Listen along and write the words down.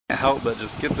Help but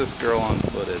just get this girl on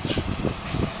footage.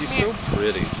 She's so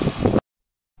pretty.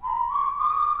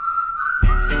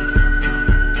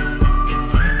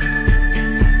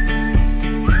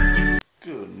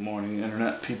 Good morning,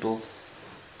 internet people.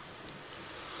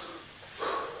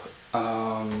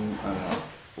 I'm at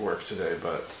work today,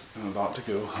 but I'm about to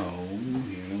go home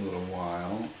here in a little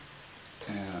while,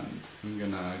 and I'm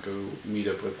gonna go meet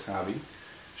up with Tabby.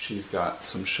 She's got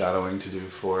some shadowing to do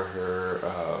for her,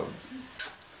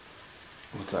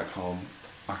 what's that called?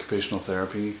 Occupational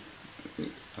therapy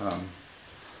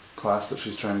class that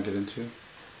she's trying to get into.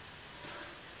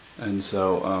 And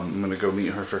so I'm going to go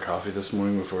meet her for coffee this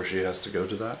morning before she has to go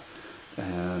to that.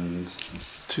 And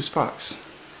 2 Spocks.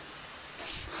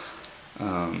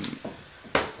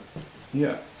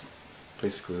 Yeah,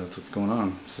 basically that's what's going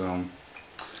on. So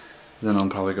then I'll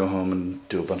probably go home and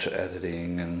do a bunch of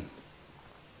editing and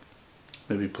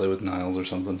maybe play with Niles or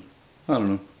something. I don't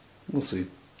know. We'll see.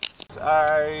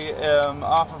 I am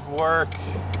off of work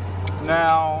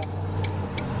now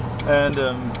and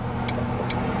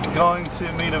going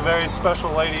to meet a very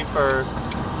special lady for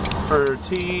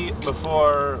tea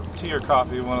or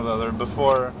coffee, one or the other,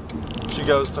 before she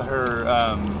goes to her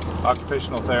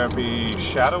occupational therapy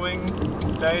shadowing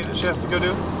day that she has to go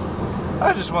do.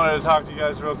 I just wanted to talk to you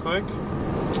guys real quick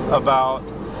about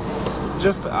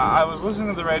I was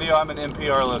listening to the radio. I'm an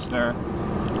NPR listener.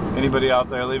 Anybody out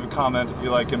there, leave a comment if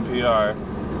you like NPR.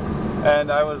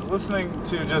 And I was listening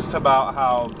to just about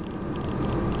how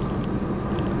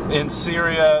in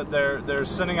Syria they're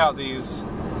sending out these,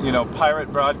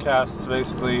 pirate broadcasts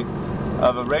basically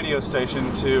of a radio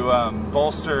station to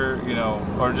bolster,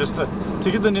 or just to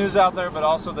get the news out there, but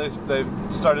also they've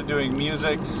started doing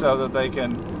music so that they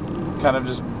can kind of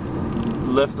just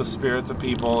lift the spirits of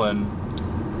people. And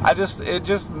it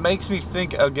just makes me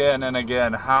think again and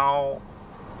again how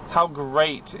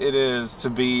great it is to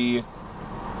be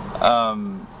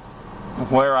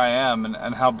where I am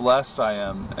and how blessed I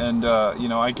am. And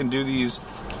I can do these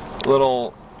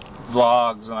little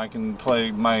vlogs, and I can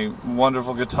play my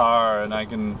wonderful guitar, and I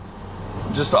can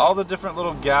just all the different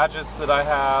little gadgets that I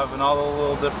have and all the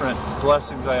little different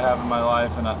blessings I have in my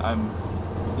life. And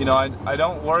I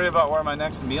don't worry about where my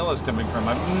next meal is coming from.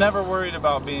 I've never worried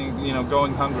about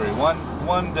going hungry.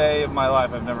 One day of my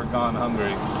life I've never gone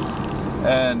hungry.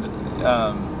 And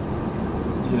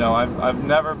I've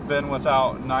never been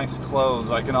without nice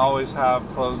clothes. I can always have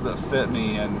clothes that fit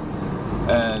me, and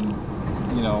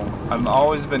I've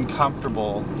always been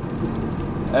comfortable,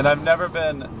 and I've never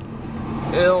been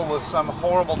ill with some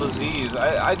horrible disease.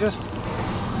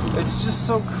 It's just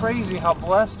so crazy how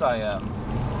blessed I am.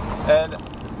 And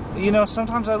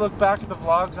sometimes I look back at the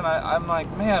vlogs and I'm like,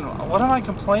 man, what am I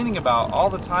complaining about all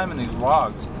the time in these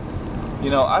vlogs?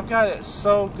 I've got it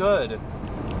so good.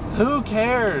 Who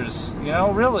cares?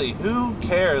 Really, who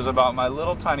cares about my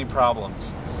little tiny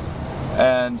problems?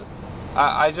 And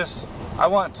I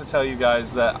want to tell you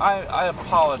guys that I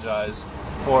apologize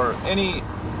for any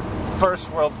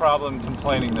first world problem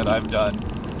complaining that I've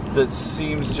done that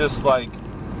seems just like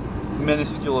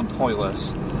minuscule and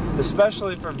pointless.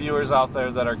 Especially for viewers out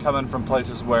there that are coming from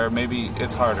places where maybe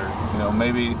it's harder.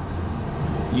 Maybe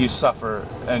you suffer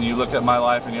and you look at my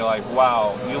life and you're like,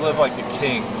 wow, you live like a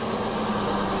king.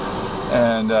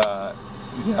 And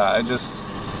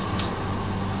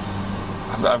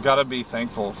I've got to be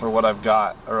thankful for what I've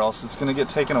got, or else it's going to get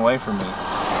taken away from me.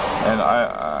 And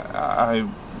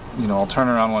I'll turn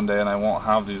around one day and I won't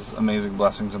have these amazing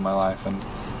blessings in my life.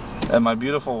 And my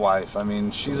beautiful wife,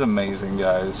 she's amazing,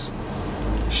 guys.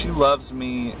 She loves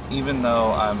me even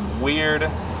though I'm weird,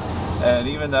 and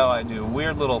even though I do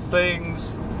weird little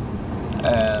things,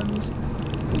 and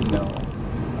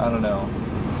I don't know.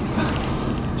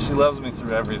 She loves me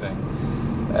through everything.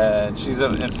 And she's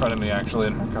in front of me actually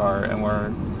in her car, and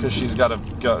because she's got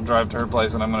to drive to her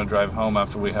place, and I'm going to drive home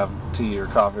after we have tea or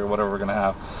coffee or whatever we're going to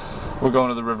have. We're going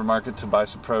to the river market to buy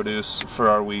some produce for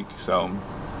our week. So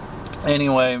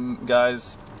anyway,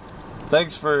 guys,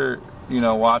 thanks for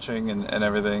watching and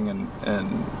everything,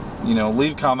 and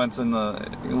leave comments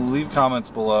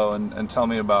below and tell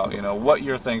me about what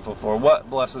you're thankful for, what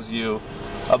blesses you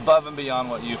above and beyond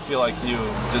what you feel like you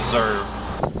deserve.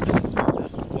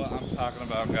 This is what I'm talking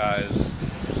about, guys.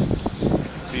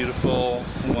 Beautiful,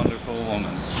 wonderful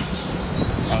woman.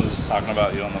 I was just talking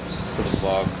about you to the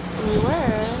vlog. We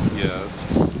were? Yes.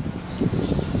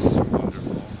 So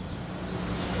wonderful.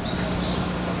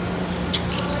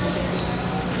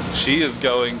 She is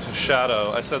going to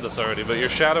shadow, I said this already, but you're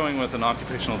shadowing with an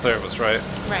occupational therapist, right?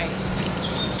 Right.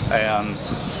 And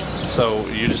so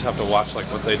you just have to watch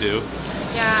what they do.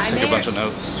 Yeah, take a bunch of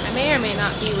notes. I may or may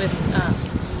not be with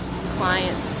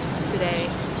clients today.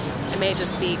 It may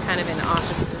just be kind of in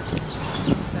offices.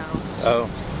 So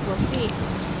we'll see.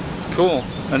 Cool.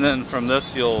 And then from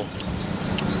this you'll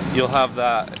have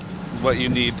that what you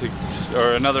need to,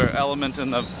 or another element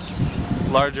in the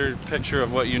larger picture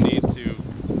of what you need to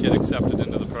get accepted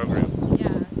into the program.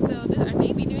 Yeah, so I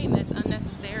may be doing this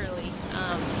unnecessarily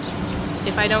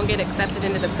if I don't get accepted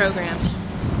into the program,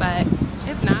 but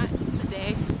if not,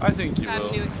 today I think you got will.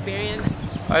 a new experience.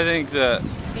 I think that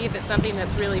See if it's something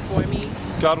that's really for me.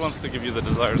 God wants to give you the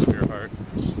desires of your heart.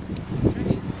 That's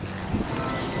right.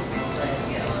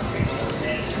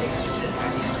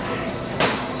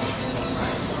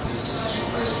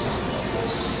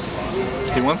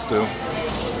 He wants to.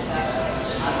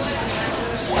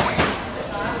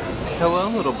 Hello,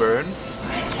 little bird.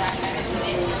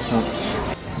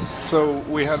 Oops. So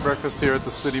we had breakfast here at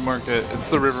the city market. It's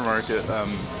the river market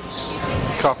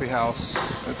coffee house.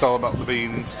 It's all about the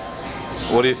beans.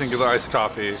 What do you think of the iced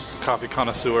coffee? Coffee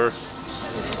connoisseur.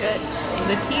 It's good.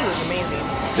 The tea was amazing.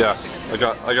 Yeah,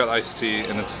 I got iced tea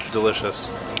and it's delicious.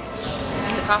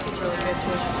 And the coffee's really good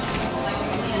too.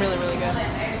 Really, really good.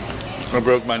 I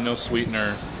broke my no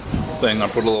sweetener thing. I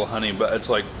put a little honey, but it's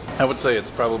like, I would say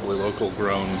it's probably local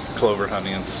grown clover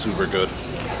honey and it's super good.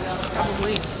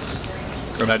 Probably.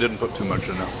 And I didn't put too much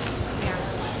in it. Yeah.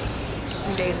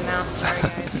 I'm dazing out. Sorry,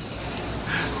 guys.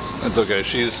 It's okay.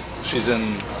 She's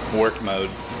in work mode.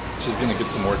 She's gonna get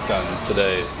some work done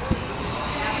today.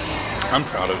 I'm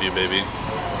proud of you, baby.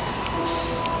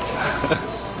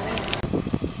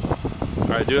 All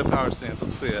right, do a power stance.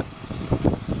 Let's see it.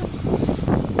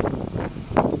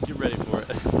 Get ready for it.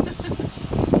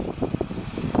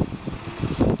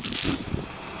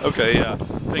 Okay, yeah.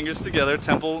 Fingers together,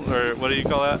 temple, or what do you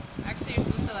call that? Actually, you're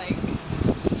supposed to like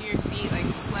do your feet like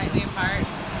slightly apart.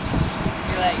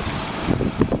 You're like.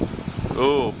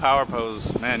 Ooh, power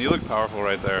pose. Man, you look powerful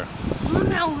right there. I'm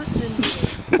now listening to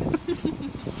it.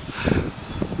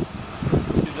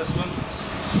 Do this one.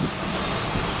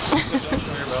 So don't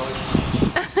show your belly.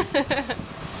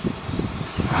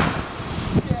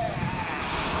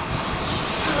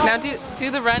 Now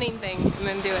do the running thing and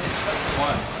then do it.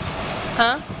 What?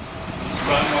 Huh?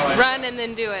 Run while I Run and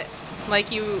then do it.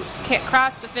 Like you can't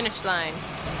cross the finish line.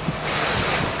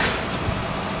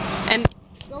 And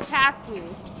go past me.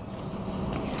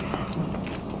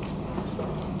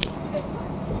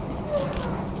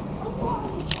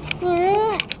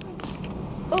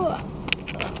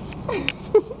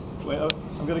 Wait,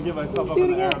 I'm gonna get myself up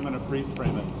in the air. I'm gonna freeze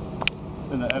frame it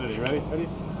in the editing. Ready? Ready?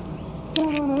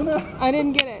 No. I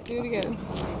didn't get it. Do it again.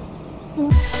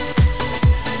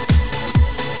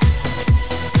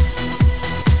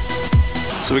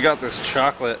 So we got this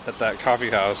chocolate at that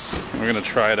coffee house. We're gonna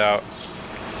try it out.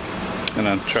 I'm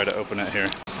gonna try to open it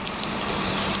here.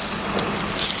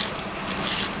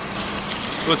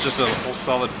 Oh, it's just a whole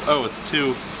solid. Oh, it's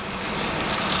two.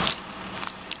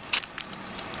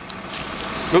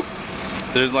 Oop.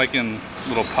 They're like in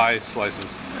little pie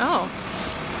slices. Oh.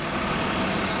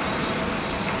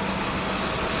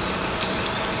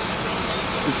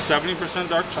 It's 70%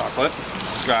 dark chocolate.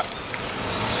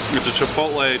 It's a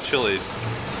chipotle chili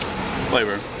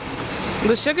flavor.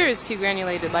 The sugar is too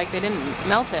granulated, like they didn't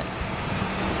melt it.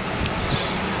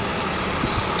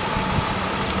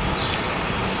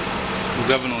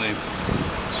 Definitely.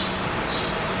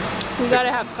 You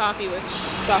gotta have coffee with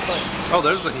chocolate. Oh,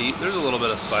 there's the heat. There's a little bit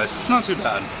of spice. It's not too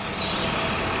bad.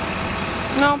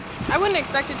 No, I wouldn't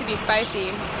expect it to be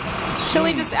spicy.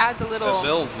 Chili just adds a little. It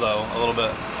builds though, a little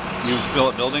bit. You feel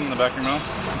it building in the back of your mouth?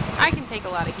 I can take a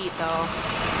lot of heat though.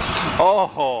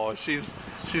 Oh, she's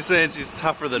saying she's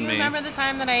tougher than me. Remember the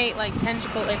time that I ate like 10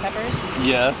 chipotle peppers?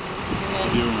 Yes. And then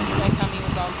I do remember. my tummy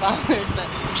was all bothered, but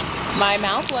my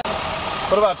mouth was.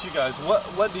 What about you guys?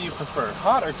 What do you prefer,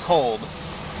 hot or cold?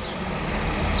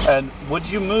 And would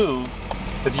you move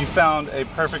if you found a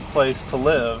perfect place to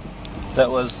live that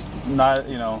was not,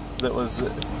 that was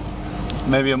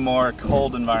maybe a more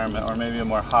cold environment, or maybe a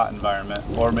more hot environment,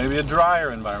 or maybe a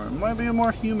drier environment, maybe a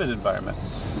more humid environment?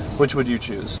 Which would you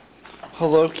choose?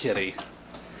 Hello, kitty.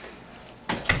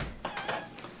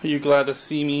 Are you glad to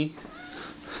see me?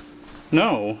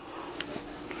 No.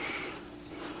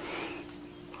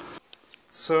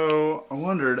 So I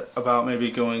wondered about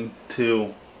maybe going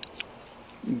to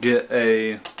get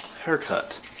a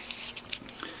haircut.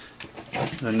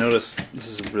 I noticed this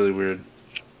is really weird.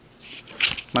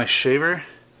 My shaver,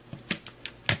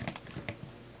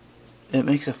 it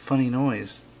makes a funny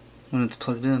noise when it's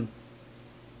plugged in.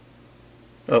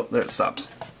 Oh, there it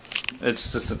stops.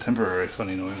 It's just a temporary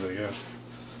funny noise, I guess.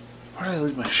 Where did I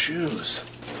leave my shoes?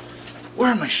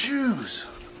 Where are my shoes?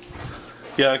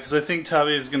 Yeah, because I think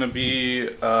Tavi is going to be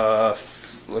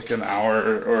like an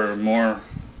hour or more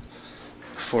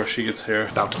before she gets here.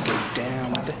 About to get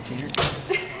down with the hair.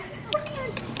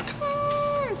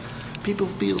 People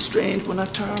feel strange when I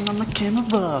turn on the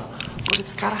camera, but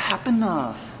it's gotta happen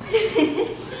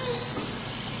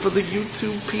for the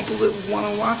YouTube people that want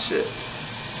to watch it.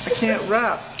 I can't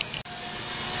rap.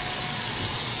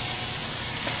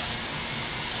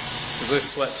 Because I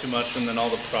sweat too much and then all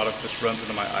the product just runs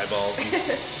into my eyeballs and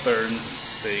burns and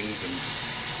stings and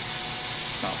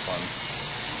it's not fun.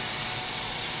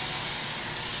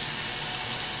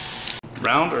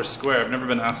 Round or square? I've never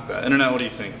been asked that. Internet, what do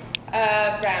you think?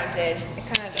 Rounded. It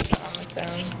kind of does it on its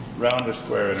own. Round or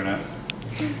square, Internet?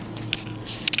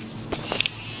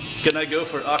 Can I go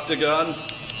for octagon?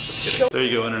 Just kidding. There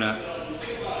you go, Internet.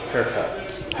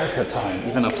 Haircut. Haircut time.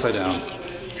 Even upside down.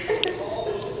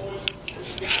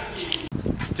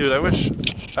 Dude, I wish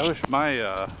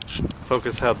my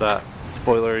Focus had that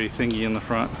spoilery thingy in the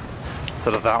front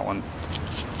instead of that one.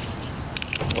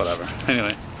 Whatever.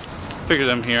 Anyway, figured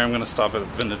I'm here. I'm gonna stop at a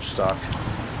vintage stock.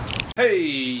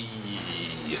 Hey!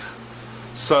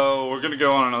 So we're gonna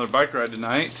go on another bike ride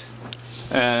tonight,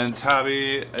 and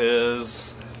Tabby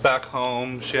is back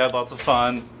home. She had lots of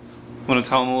fun. Want to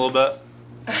tell them a little bit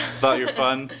about your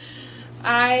fun? Do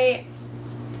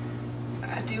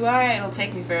I? It'll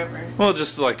take me forever. Well,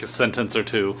 just like a sentence or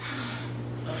two.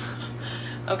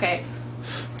 Okay.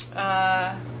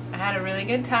 I had a really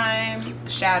good time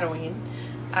shadowing.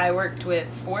 I worked with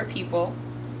 4 people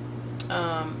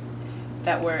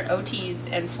that were OTs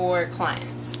and 4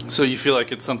 clients. So you feel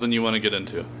like it's something you want to get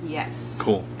into? Yes.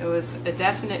 Cool. It was a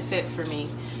definite fit for me.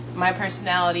 My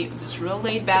personality was just real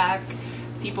laid back.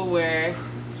 People were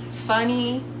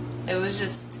funny. It was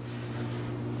just,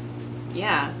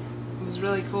 yeah, it was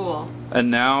really cool.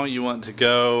 And now you want to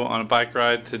go on a bike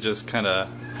ride to just kind of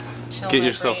get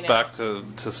yourself back to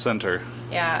center.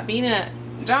 Yeah,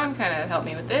 John kind of helped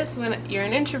me with this. When you're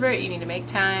an introvert, you need to make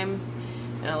time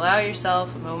and allow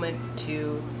yourself a moment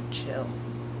to chill.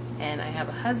 And I have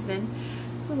a husband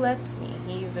who lets me.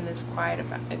 He even is quiet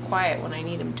when I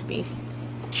need him to be,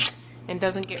 and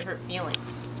doesn't get hurt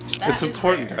feelings. It's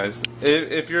important, guys.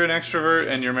 If you're an extrovert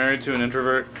and you're married to an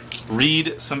introvert,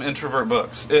 read some introvert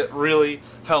books. It really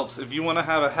helps. If you want to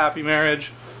have a happy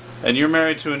marriage and you're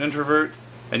married to an introvert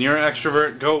and you're an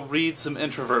extrovert, go read some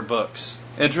introvert books.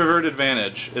 Introvert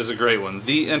Advantage is a great one.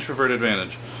 The Introvert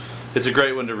Advantage. It's a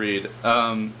great one to read.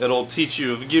 It'll teach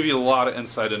you, it'll give you a lot of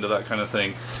insight into that kind of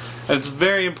thing. And it's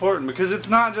very important because it's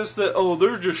not just that, oh,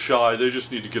 they're just shy, they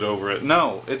just need to get over it.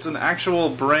 No, it's an actual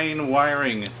brain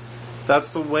wiring.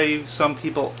 That's the way some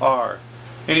people are.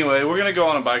 Anyway, we're going to go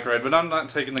on a bike ride, but I'm not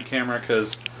taking the camera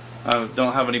because I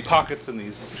don't have any pockets in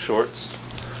these shorts.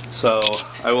 So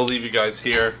I will leave you guys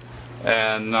here,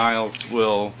 and Niles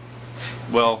will,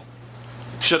 well,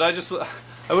 I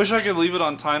wish I could leave it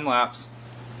on time lapse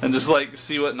and just like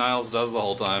see what Niles does the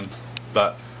whole time,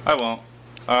 but I won't.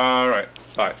 Alright,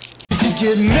 bye.